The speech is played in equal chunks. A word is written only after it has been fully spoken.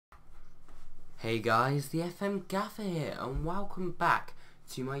Hey guys, the FM Gaffer here, and welcome back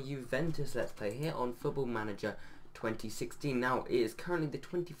to my Juventus Let's Play here on Football Manager 2016. Now, it is currently the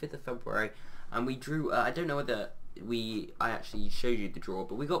 25th of February, and we drew, I don't know whether I actually showed you the draw,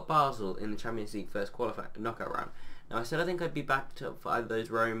 but we got Basel in the Champions League first qualifying knockout round. Now, I said I think I'd be back for either those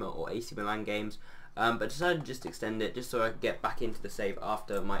Roma or AC Milan games, but decided to just extend it, just so I could get back into the save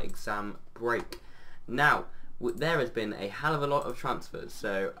after my exam break. Now, there has been a hell of a lot of transfers,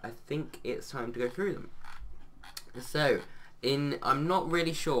 so I think it's time to go through them. So, I'm not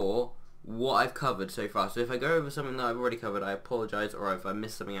really sure what I've covered so far, so if I go over something that I've already covered, I apologise, or if I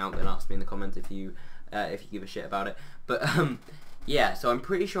missed something out, then ask me in the comments if you give a shit about it. But, yeah, so I'm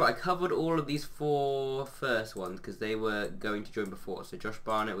pretty sure I covered all of these four first ones, because they were going to join before. So Josh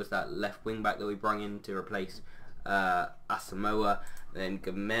Barnett was that left wing back that we brought in to replace Asamoah. Then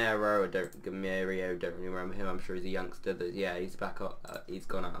Gamerio, don't really remember him. I'm sure he's a youngster. He's back up. He's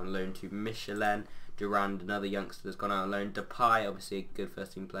gone out on loan to Michelin. Durand, another youngster, has gone out on loan. Depay, obviously a good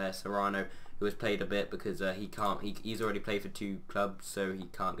first team player. Serrano, who has played a bit because he's already played for two clubs, so he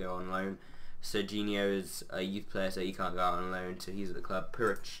can't go on loan. Serginho is a youth player, so he can't go out on loan, so he's at the club.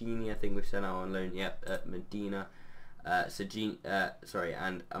 Piracini, I think we've sent out on loan. Yep, at Medina. And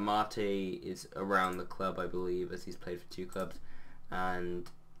Amate is around the club, I believe, as he's played for two clubs. And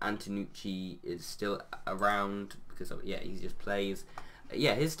Antonucci is still around because he just plays.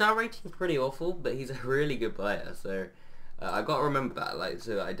 His star rating is pretty awful, but he's a really good player, so I got to remember that,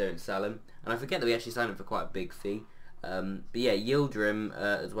 so that I don't sell him. And I forget that we actually signed him for quite a big fee. But yeah, Yildirim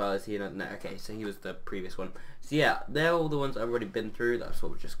as well as he. No, okay, so he was the previous one. So yeah, they're all the ones I've already been through. That's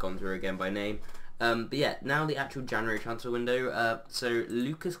sort of just gone through again by name. But yeah, now the actual January transfer window. So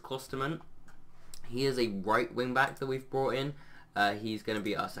Lucas Klosterman, he is a right wing back that we've brought in. He's going to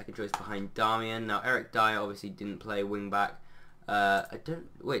be our second choice behind Damian. Now, Eric Dyer obviously didn't play wing back.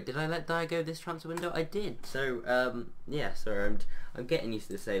 Did I let Dyer go this transfer window? I did. So, yeah, sorry, I'm getting used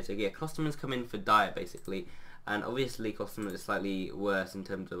to the save. So, yeah, Klosterman's come in for Dyer, basically. And obviously, Klosterman is slightly worse in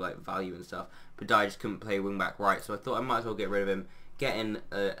terms of, value and stuff. But Dyer just couldn't play wing back right. So, I thought I might as well get rid of him, get in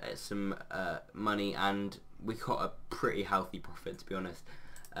some money, and we got a pretty healthy profit, to be honest.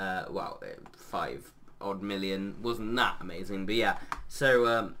 5 odd million wasn't that amazing, but yeah.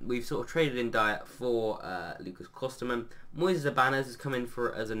 So we've sort of traded in Dyer for Lucas Klosterman. Moises Abanez has come in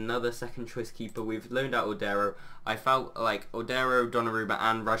as another second choice keeper. We've loaned out Odero. I felt like Odero, Donnarumma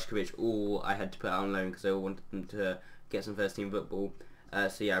and Rajkovic all I had to put out on loan because I wanted them to get some first team football.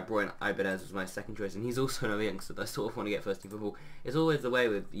 So yeah, I brought in Ibanez as my second choice, and he's also another youngster that I sort of want to get first team football. It's always the way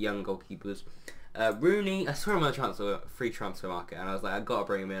with young goalkeepers. Rooney, I saw him on the free transfer market, and I was like, I've got to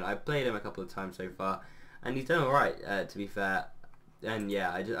bring him in. I've played him a couple of times so far, and he's done alright, to be fair. And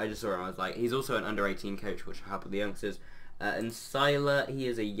yeah, I just saw him, I was like, he's also an under-18 coach, which will help with the youngsters. And Siler, he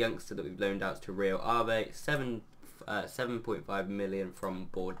is a youngster that we've loaned out to Real Ave, 7.5 million from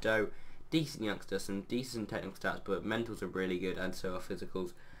Bordeaux. Decent youngster, some decent technical stats, but mentals are really good, and so are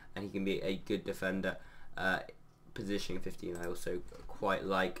physicals, and he can be a good defender. Positioning 15 I also quite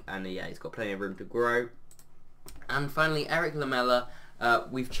like, and yeah, he's got plenty of room to grow. And finally, Eric Lamela.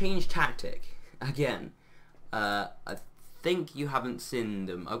 We've changed tactic again. I think you haven't seen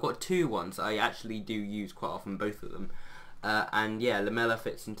them. I've got two ones I actually do use quite often, both of them. And yeah, Lamela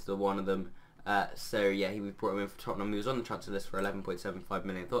fits into the one of them. So yeah, we brought him in for Tottenham. He was on the transfer list for 11.75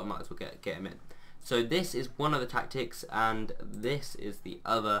 million. Thought I might as well get him in. So this is one of the tactics, and this is the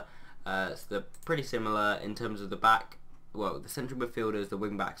other. So they're pretty similar in terms of the back. Well, the central midfielders, the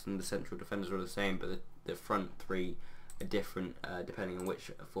wing backs, and the central defenders are the same, but the front three are different depending on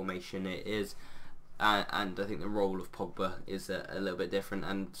which formation it is. And I think the role of Pogba is a little bit different,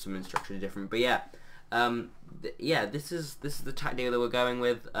 and some instructions are different. But yeah, this is the tactic that we're going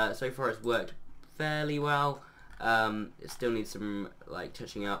with. So far, it's worked fairly well. It still needs some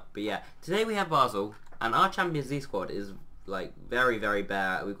touching up. But yeah, today we have Basel, and our Champions League squad is very, very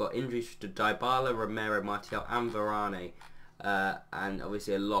bare. We've got injuries to Dybala, Romero, Martial, and Varane. And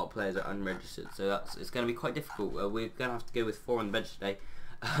obviously a lot of players are unregistered, so it's going to be quite difficult. We're going to have to go with 4 on the bench today.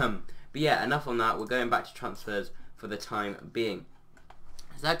 But yeah, enough on that. We're going back to transfers for the time being.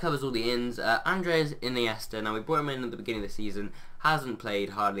 So that covers all the ins. Andres Iniesta, now we brought him in at the beginning of the season, hasn't played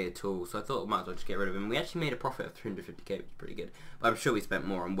hardly at all, so I thought we might as well just get rid of him. We actually made a profit of 350k, which is pretty good, but I'm sure we spent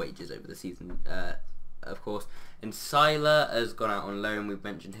more on wages over the season, of course. And Siler has gone out on loan, we've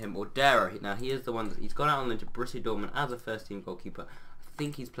mentioned him. Odero, now he is the one he's gone out on loan to Borussia Dortmund as a first team goalkeeper. I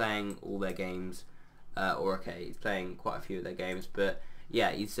think he's playing all their games, he's playing quite a few of their games, but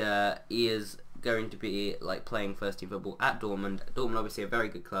yeah, he is going to be playing first team football at Dortmund. Dortmund obviously a very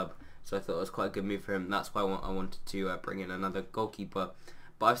good club, so I thought it was quite a good move for him. That's why I wanted to bring in another goalkeeper.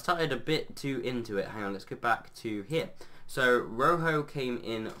 but I've started a bit too into it. Hang on, let's go back to here. So Rojo came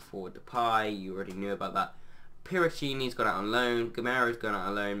in for Depay. You already knew about that. Piracini's gone out on loan. Gamero's gone out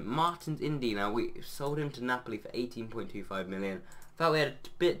on loan. Martin's Indy now. We sold him to Napoli for 18.25 million. Felt we had a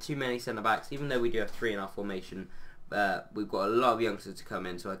bit too many centre backs, even though we do have 3 in our formation. We've got a lot of youngsters to come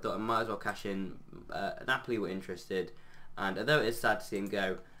in, so I thought I might as well cash in. Napoli were interested, and although it is sad to see him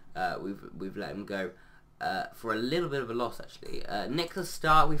go, we've let him go for a little bit of a loss actually. Nicholas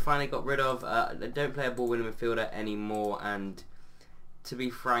Stark we finally got rid of. Don't play a ball-winning midfielder anymore, and to be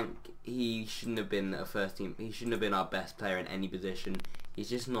frank, he shouldn't have been a first team. He shouldn't have been our best player in any position. He's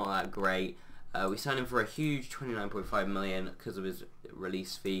just not that great. We signed him for a huge 29.5 million because of his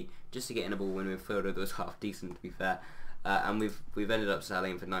release fee, just to get in a ball-winning midfielder that was half decent, to be fair. And we've ended up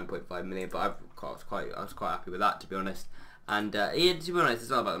selling him for 9.5 million, but I was quite happy with that, to be honest. And yeah, to be honest,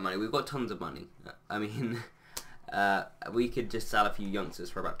 it's not about the money. We've got tons of money. I mean, we could just sell a few youngsters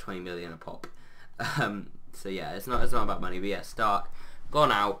for about 20 million a pop. So yeah, it's not about money. But yeah, Stark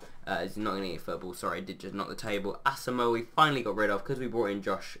gone out. He's not going to get football. Sorry, I did just knock the table. Asamoah we finally got rid of because we brought in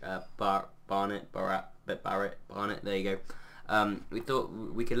Josh Barnett. There you go. We thought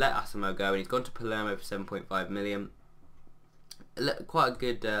we could let Asamoah go, and he's gone to Palermo for 7.5 million. Quite a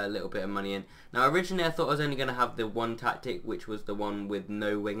good little bit of money in. Now originally I thought I was only going to have the one tactic, which was the one with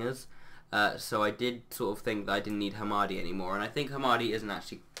no wingers. So I did sort of think that I didn't need Hamadi anymore, and I think Hamadi isn't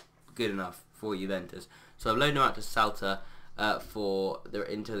actually good enough for Juventus. So I've loaned him out to Salta until the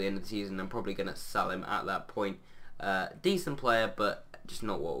end of the season. I'm probably going to sell him at that point. Decent player, but just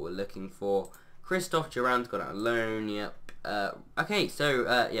not what we're looking for. Christophe Duran's got out on loan. Yep. Okay,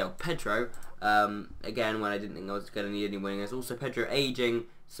 so yeah, Pedro. Again, when I didn't think I was going to need any wingers. Also, Pedro aging,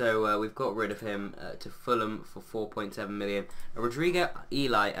 so we've got rid of him to Fulham for 4.7 million. Rodrigo,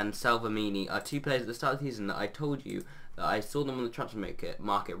 Eli, and Salvamini are 2 players at the start of the season that I told you that I saw them on the transfer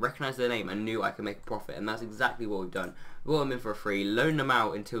market, recognised their name, and knew I could make a profit, and that's exactly what we've done. We bought them in for free, loaned them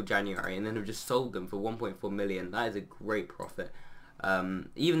out until January, and then we've just sold them for 1.4 million. That is a great profit.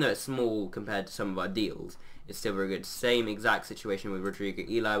 Even though it's small compared to some of our deals, it's still very good. Same exact situation with Rodrigo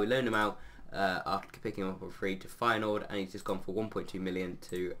Eli. We loaned him out after picking him up for free to Feyenoord, and he's just gone for 1.2 million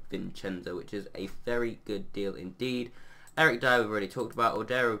to Vincenzo, which is a very good deal indeed. Eric Dyer we've already talked about.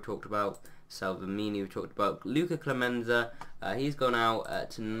 Odero we've talked about. Salvamini we've talked about. Luca Clemenza, he's gone out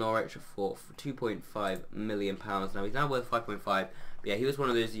to Norwich for £2.5 million. Now he's now worth 5.5. But yeah, he was one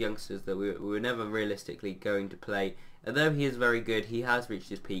of those youngsters that we were never realistically going to play. Although he is very good, he has reached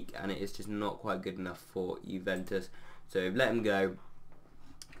his peak, and it is just not quite good enough for Juventus. So we've let him go,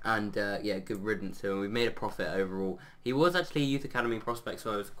 and yeah, good riddance to him. We've made a profit overall. He was actually a youth academy prospect,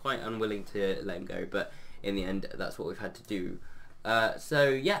 so I was quite unwilling to let him go, but in the end, that's what we've had to do. So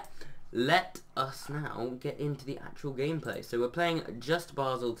yeah, let us now get into the actual gameplay. So we're playing just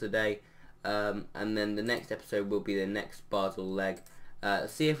Basel today, and then the next episode will be the next Basel leg.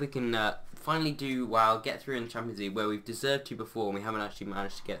 See if we can finally do well, get through in the Champions League, where we've deserved to before and we haven't actually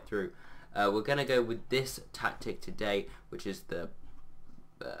managed to get through. We're going to go with this tactic today, which is the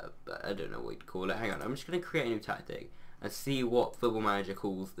I don't know what you'd call it. Hang on, I'm just going to create a new tactic and see what Football Manager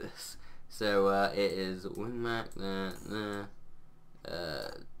calls this. So it is wingback and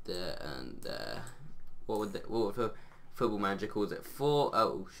what would Football Manager calls it?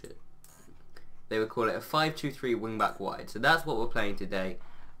 Oh shit. They would call it a 5-2-3 wingback wide. So that's what we're playing today.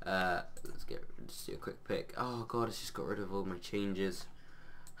 Let's just do a quick pick. Oh god, it's just got rid of all my changes.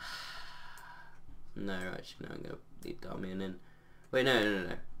 No, actually, no, I'm going to leave Darmian in. Wait, no.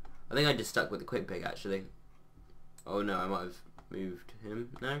 I think I just stuck with the quick pick, actually. Oh no, I might have moved him.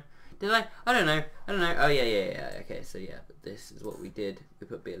 No? Did I? I don't know. Oh yeah. Okay, so yeah, this is what we did. We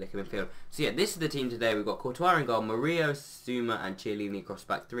put Bielik in midfield. So yeah, this is the team today. We've got Courtois in goal, Murillo, Zuma and Chiellini across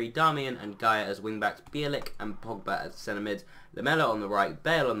back 3, Darmian and Gaia as wing backs, Bielik and Pogba as centre mids, Lamela on the right,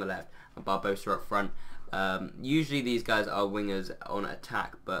 Bale on the left, and Barbosa up front. Usually these guys are wingers on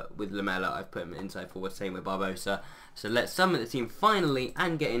attack, but with Lamela I've put him inside forward, same with Barbosa. So let's summon the team finally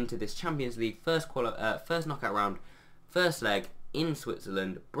and get into this Champions League first knockout round, first leg in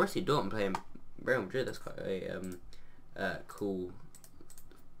Switzerland. Borussia Dortmund playing Real Madrid. That's quite a cool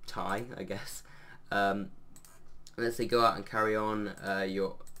tie, I guess. Let's say go out and carry on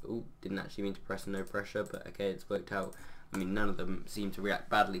your... Ooh, didn't actually mean to press no pressure, but okay, it's worked out. I mean, none of them seem to react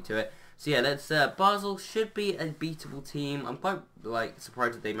badly to it. So yeah, let's Basel should be a beatable team. I'm quite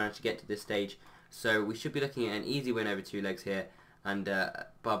surprised that they managed to get to this stage. So we should be looking at an easy win over 2 legs here. And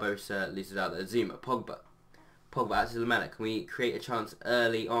Barbosa loses out there. Zuma, Pogba out to Lamela. Can we create a chance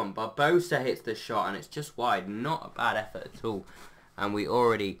early on? Barbosa hits the shot and it's just wide. Not a bad effort at all. And we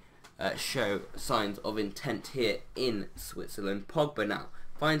already show signs of intent here in Switzerland. Pogba now.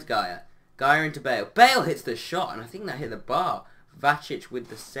 finds Gaia. Gaia into Bale. Bale hits the shot, and I think that hit the bar. Vacic with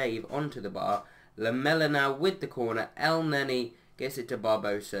the save onto the bar. Lamela now with the corner. El Neni gets it to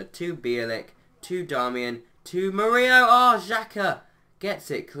Barbosa. To Bielik. To Darmian. To Murillo. Oh, Xhaka gets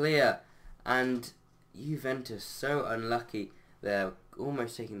it clear. And Juventus so unlucky. They're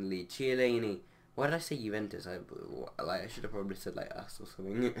almost taking the lead. Chiellini. Why did I say Juventus? I should have probably said like us or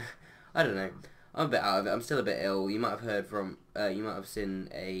something. I don't know. I'm a bit out of it. I'm still a bit ill. You might have heard from. You might have seen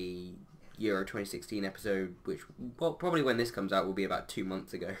a Euro 2016 episode, which probably when this comes out will be about 2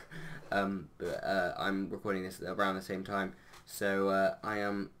 months ago. But I'm recording this around the same time, so I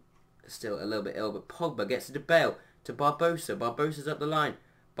am still a little bit ill. But Pogba gets it to Bale, to Barbosa. Barbosa's up the line.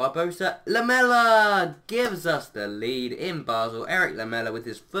 Barbosa, Lamela gives us the lead in Basel. Eric Lamela with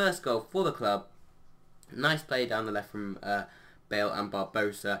his first goal for the club. Nice play down the left from Bale and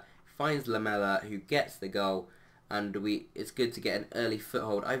Barbosa. Finds Lamela, who gets the goal. And it's good to get an early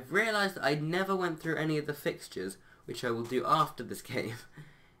foothold. I've realised that I never went through any of the fixtures, which I will do after this game,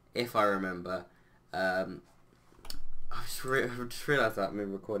 if I remember. I just realised that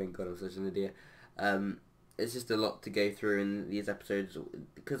I'm recording. God, I'm such an idiot. It's just a lot to go through in these episodes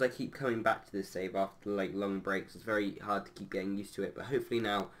because I keep coming back to this save after like long breaks. It's very hard to keep getting used to it, but hopefully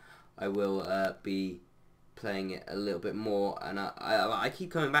now I will be playing it a little bit more, and I keep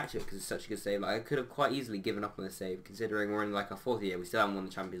coming back to it because it's such a good save. Like, I could have quite easily given up on the save, considering we're in like our 4th year. We still haven't won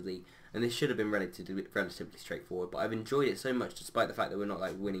the Champions League, and this should have been relatively straightforward. But I've enjoyed it so much, despite the fact that we're not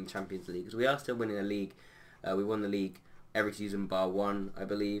like winning Champions League, because we are still winning a league. We won the league every season bar one, I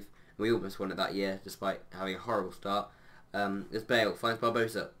believe. And we almost won it that year, despite having a horrible start. As Bale finds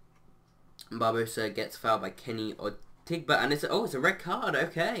Barbosa. Barbosa gets fouled by Kenny Otigba, and it's a red card.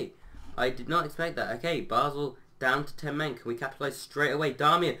 Okay. I did not expect that. Okay, Basel down to 10 men. Can we capitalise straight away?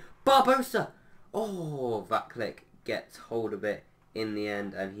 Darmian. Barbosa! Oh, Vatclick gets hold of it in the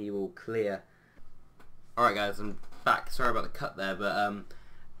end, and he will clear. Alright guys, I'm back. Sorry about the cut there, but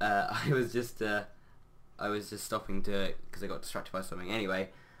I was just stopping to, because I got distracted by something. Anyway,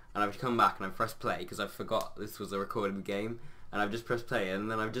 and I've come back and I've pressed play, because I forgot this was a recorded game, and I've just pressed play, and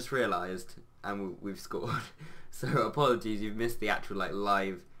then I've just realised, and we've scored. So apologies, you've missed the actual like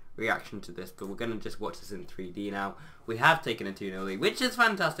live reaction to this, but we're going to just watch this in 3D now. We have taken a 2-0 lead, which is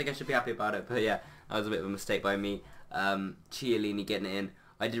fantastic. I should be happy about it, but yeah, that was a bit of a mistake by me. Chiellini getting it in.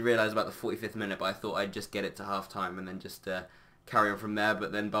 I did realise about the 45th minute, but I thought I'd just get it to half-time and then just carry on from there,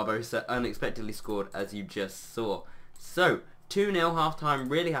 but then Barbosa unexpectedly scored, as you just saw. So, 2-0 half-time,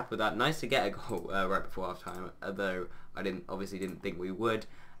 really happy with that. Nice to get a goal right before half-time, although I obviously didn't think we would.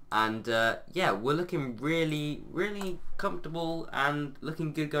 And yeah, we're looking really, really comfortable and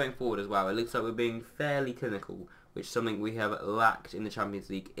looking good going forward as well. It looks like we're being fairly clinical, which is something we have lacked in the Champions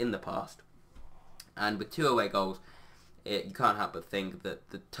League in the past. And with 2 away goals, you can't help but think that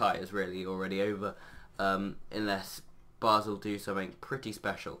the tie is really already over, unless Basel do something pretty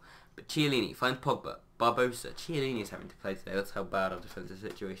special. But Chiellini finds Pogba. Barbosa. Chiellini is having to play today. That's how bad our defensive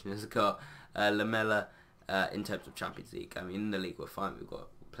situation has got. Lamela, in terms of Champions League, I mean, in the league we're fine. We've got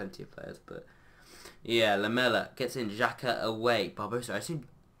plenty of players, but yeah, Lamela gets in. Xhaka away. Barbosa.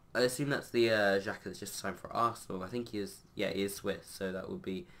 I assume that's the Xhaka that's just signed for Arsenal. I think he is. Yeah, he is Swiss, so that would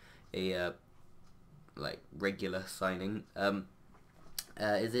be a like regular signing.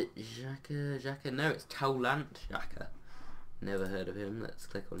 Is it Xhaka? Xhaka? No, it's Taulant Xhaka. Never heard of him. Let's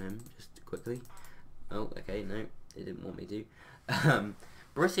click on him just quickly. Oh, okay, no, they didn't want me to.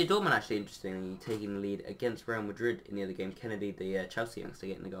 Borussia Dortmund actually, interestingly, taking the lead against Real Madrid in the other game. Kennedy, the Chelsea youngster,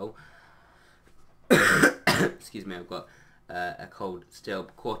 getting the goal. Excuse me, I've got a cold still.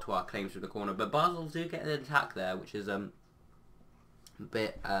 Courtois claims from the corner, but Basel do get an attack there, which is a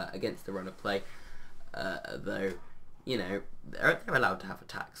bit against the run of play. Though, you know, they're allowed to have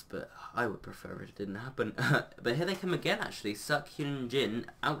attacks, but I would prefer it didn't happen. But here they come again, actually. Suk Hyun Jin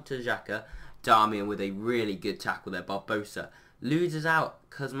out to Xhaka. Darmian with a really good tackle there. Barbosa loses out.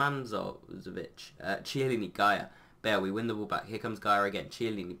 Kuzmanzovic. Chiellini, Gaia. Bale, we win the ball back. Here comes Gaia again.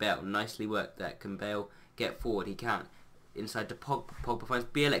 Chiellini, Bale, nicely worked there. Can Bale get forward? He can. Inside to Pogba. Pogba finds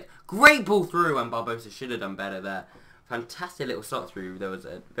Bielik. Great ball through, and Barbosa should have done better there. Fantastic little shot through. There was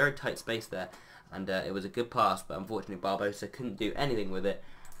a very tight space there, and it was a good pass, but unfortunately Barbosa couldn't do anything with it.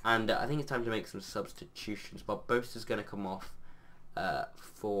 And I think it's time to make some substitutions. Barbosa's going to come off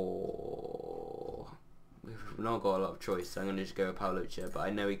for... We've not got a lot of choice, so I'm going to just go with Paolucci, but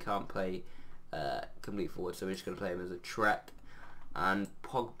I know he can't play complete forward, so we're just going to play him as a Trek. And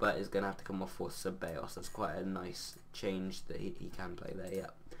Pogba is going to have to come off for Ceballos. That's quite a nice change that he can play there, yeah.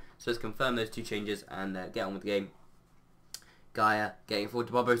 So let's confirm those two changes and get on with the game. Gaia getting forward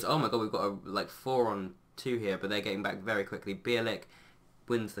to Barbosa. Oh my god, we've got a 4-on-2 here, but they're getting back very quickly. Bielik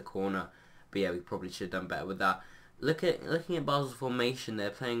wins the corner. But yeah, we probably should have done better with that. Looking at Basel's formation,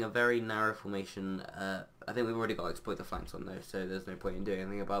 they're playing a very narrow formation. I think we've already got to exploit the flanks on those, so there's no point in doing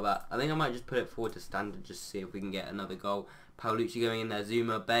anything about that. I think I might just put it forward to standard just to see if we can get another goal. Paolucci going in there,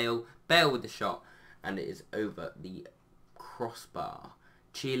 Zuma, Bale with the shot, and it is over the crossbar.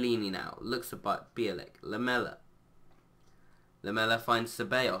 Chiellini now looks at Bielik, Lamela finds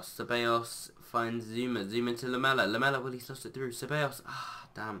Ceballos finds Zuma to Lamela, well, he's lost it through, Ceballos,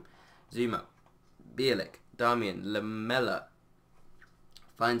 damn, Zuma, Bielik, Damian, Lamela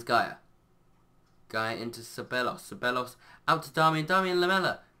finds Gaia into Ceballos out to Damian,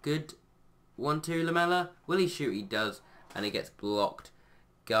 Lamela, good, 1-2 Lamela, will he shoot? He does, and it gets blocked.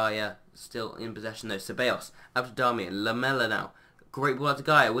 Gaia still in possession though, Ceballos out to Damian, Lamela now, great ball out to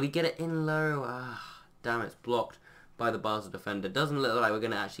Gaia, will he get it in low? Damn, it's blocked by the Basel defender. Doesn't look like we're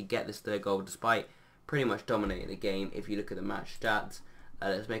going to actually get this third goal despite pretty much dominating the game if you look at the match stats.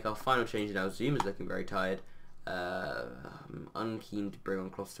 Let's make our final change now. Zuma's looking very tired. I'm unkeen to bring on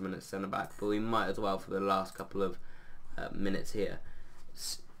Klosterman at centre back, but we might as well for the last couple of minutes here.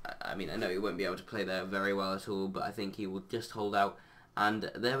 I mean, I know he won't be able to play there very well at all, but I think he will just hold out.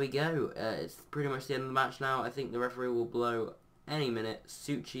 And there we go. It's pretty much the end of the match now. I think the referee will blow any minute.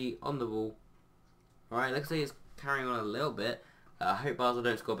 Suchi on the ball. Alright, looks like it's carrying on a little bit. I hope Basel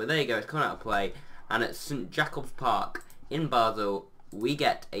don't score, but there you go. It's coming out of play. And at St Jacobs Park in Basel, we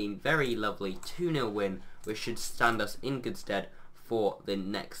get a very lovely 2-0 win, which should stand us in good stead for the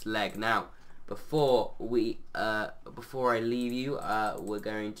next leg. Now, before I leave you, we're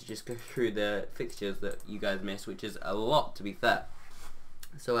going to just go through the fixtures that you guys missed, which is a lot, to be fair.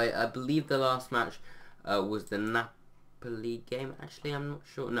 So I believe the last match was the Napoli game. Actually, I'm not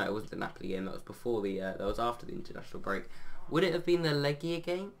sure. No, it wasn't the Napoli game. That was before the. That was after the international break. Would it have been the Legia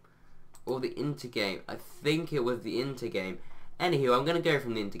game or the Inter game? I think it was the Inter game. Anywho, I'm gonna go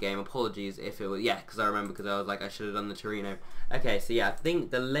from the Inter game. Apologies if it was. Yeah, because I remember, because I was like, I should have done the Torino. Okay, so yeah, I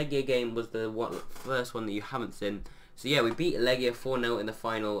think the Legia game was the first one that you haven't seen. So yeah, we beat Legia 4-0 in the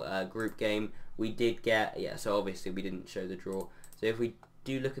final group game. We did get, so obviously we didn't show the draw. So if we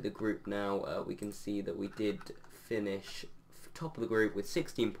do look at the group now, we can see that we did finish top of the group with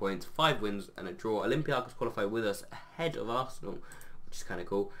 16 points, 5 wins and a draw. Olympiacos qualified with us ahead of Arsenal, which is kind of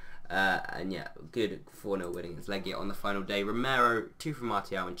cool. And yeah, good 4-0 winning against Legia on the final day. Romero, 2 from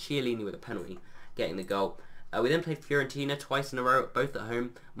Martial, and Chiellini with a penalty getting the goal. We then played Fiorentina twice in a row, both at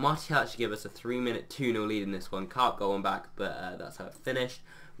home. Martial actually gave us a 3-minute 2-0 lead in this one. Can't go on back, but that's how it finished.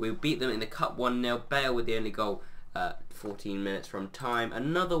 We beat them in the Cup 1-0. Bale with the only goal 14 minutes from time.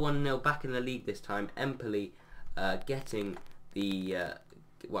 Another 1-0 back in the league this time. Empoli getting the,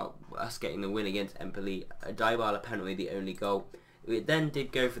 us getting the win against Empoli. A Dybala penalty, the only goal. We then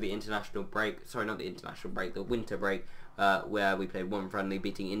did go for the international break. Sorry, not the international break, the winter break, where we played one friendly,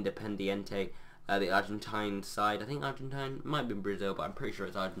 beating Independiente, the Argentine side. I think Argentine might be in Brazil, but I'm pretty sure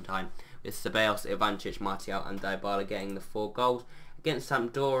it's Argentine. With Ceballos, Ivancic, Martial, and Dybala getting the 4 goals. Against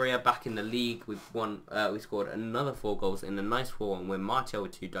Sampdoria, back in the league, we scored another 4 goals in a nice 4-1 win. Martial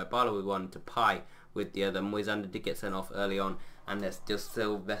with 2, Dybala with 1, Depay with the other. Moisander did get sent off early on, and there's still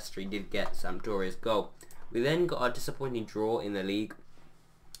Silvestri did get Sampdoria's goal. We then got a disappointing draw in the league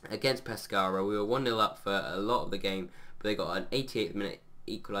against Pescara. We were 1-0 up for a lot of the game, but they got an 88th minute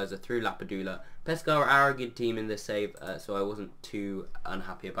equaliser through Lapadula. Pescara are a good team in this save, so I wasn't too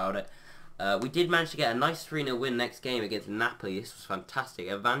unhappy about it. We did manage to get a nice 3-0 win next game against Napoli. This was fantastic.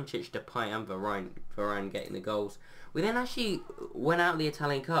 Ivancic, Depay and Varane getting the goals. We then actually went out of the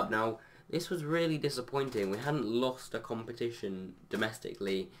Italian Cup. Now, this was really disappointing. We hadn't lost a competition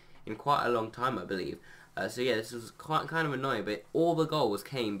domestically in quite a long time, I believe. So yeah, this was kind of annoying, but all the goals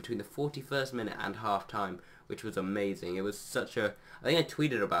came between the 41st minute and half time, which was amazing. It was such a, I think I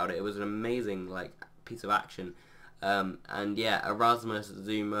tweeted about it, it was an amazing piece of action. And yeah, Erasmus,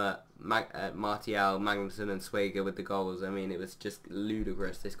 Zuma, Martial, Magnussen and Swagger with the goals. I mean, it was just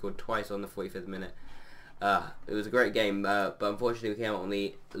ludicrous. They scored twice on the 45th minute. It was a great game, but unfortunately we came out on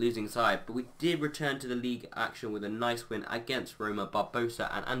the losing side. But we did return to the league action with a nice win against Roma. Barbosa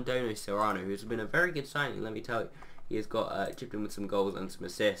and Antonio Serrano, who's been a very good signing, let me tell you. He has got chipped in with some goals and some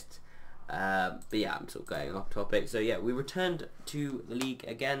assists. But yeah, I'm sort of going off topic. So yeah, we returned to the league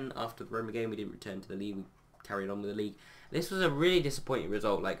again after the Roma game. We didn't return to the league, we carried on with the league. This was a really disappointing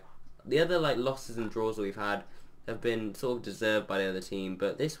result. The other losses and draws that we've had have been sort of deserved by the other team,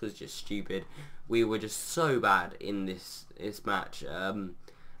 but this was just stupid. We were just so bad in this match, and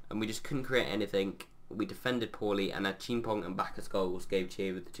we just couldn't create anything. We defended poorly, and our Chimpong and Bacchus goals gave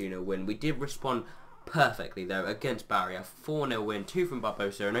Chieva the 2-0 win. We did respond perfectly though against Bari, a 4-0 win, 2 from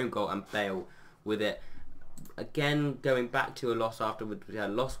Barbosa, an own goal, and Bale with it. again going back to a loss afterwards. We had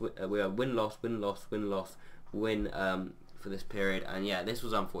win loss for this period, and yeah, this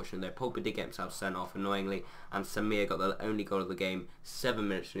was unfortunate though. Pogba did get himself sent off annoyingly, and Samir got the only goal of the game 7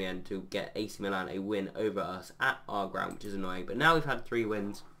 minutes from the end to get AC Milan a win over us at our ground, which is annoying. But now we've had 3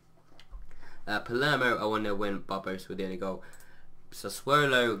 wins. Palermo a 1-0 win, Barbosa with the only goal.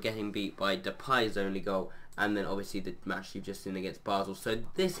 Sassuolo getting beat by Depay's only goal, and then obviously the match you've just seen against Basel. So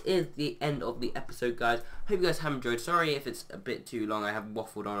this is the end of the episode, guys. Hope you guys have enjoyed. Sorry if it's a bit too long. I have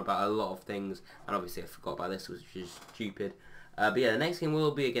waffled on about a lot of things, and obviously I forgot about this, which is stupid. But yeah, the next game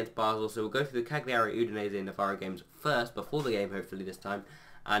will be against Basel, so we'll go through the Cagliari, Udinese and Novara games first, before the game, hopefully this time,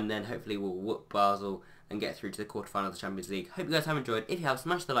 and then hopefully we'll whoop Basel and get through to the quarterfinal of the Champions League. Hope you guys have enjoyed. If you have,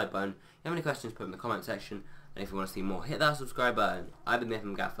 smash the like button. If you have any questions, put them in the comment section. And if you want to see more, hit that subscribe button. I've been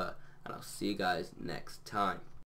Nathan Gaffer, and I'll see you guys next time.